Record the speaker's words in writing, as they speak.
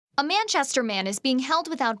A Manchester man is being held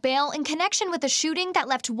without bail in connection with a shooting that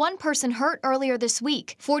left one person hurt earlier this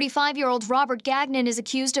week. 45-year-old Robert Gagnon is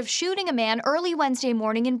accused of shooting a man early Wednesday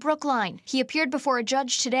morning in Brookline. He appeared before a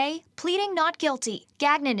judge today, pleading not guilty.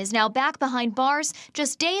 Gagnon is now back behind bars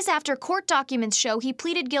just days after court documents show he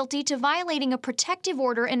pleaded guilty to violating a protective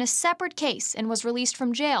order in a separate case and was released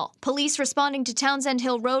from jail. Police responding to Townsend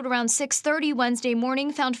Hill Road around 6:30 Wednesday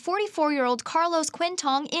morning found 44-year-old Carlos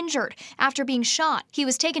Quintong injured after being shot. He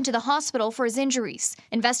was taken to the hospital for his injuries.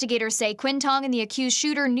 Investigators say Quintong and the accused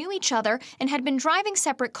shooter knew each other and had been driving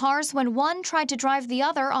separate cars when one tried to drive the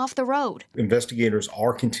other off the road. Investigators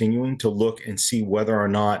are continuing to look and see whether or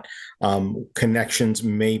not connections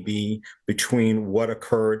may be between what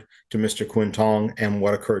occurred to Mr. Quintong and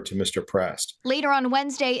what occurred to Mr. Prest. Later on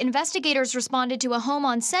Wednesday, investigators responded to a home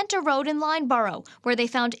on Center Road in Lineborough, where they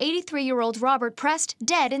found 83-year-old Robert Prest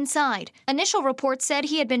dead inside. Initial reports said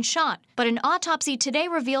he had been shot, but an autopsy today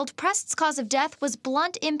revealed Prest's cause of death was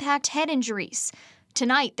blunt impact head injuries.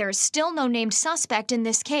 Tonight, there is still no named suspect in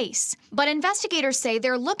this case. But investigators say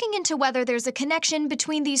they're looking into whether there's a connection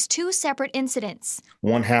between these two separate incidents.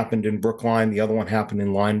 One happened in Brookline, the other one happened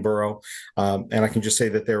in Lineborough. And I can just say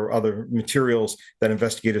that there are other materials that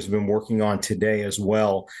investigators have been working on today as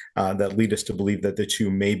well that lead us to believe that the two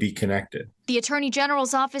may be connected. The Attorney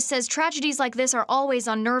General's office says tragedies like this are always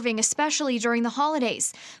unnerving, especially during the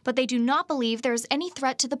holidays. But they do not believe there's any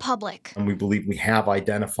threat to the public. And we believe we have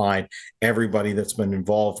identified everybody that's been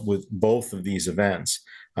involved with both of these events.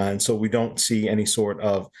 And so we don't see any sort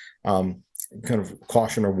of kind of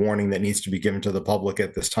caution or warning that needs to be given to the public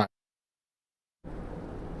at this time.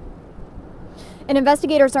 And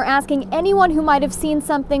investigators are asking anyone who might have seen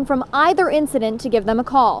something from either incident to give them a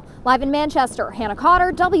call. Live in Manchester, Hannah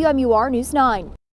Cotter, WMUR News 9.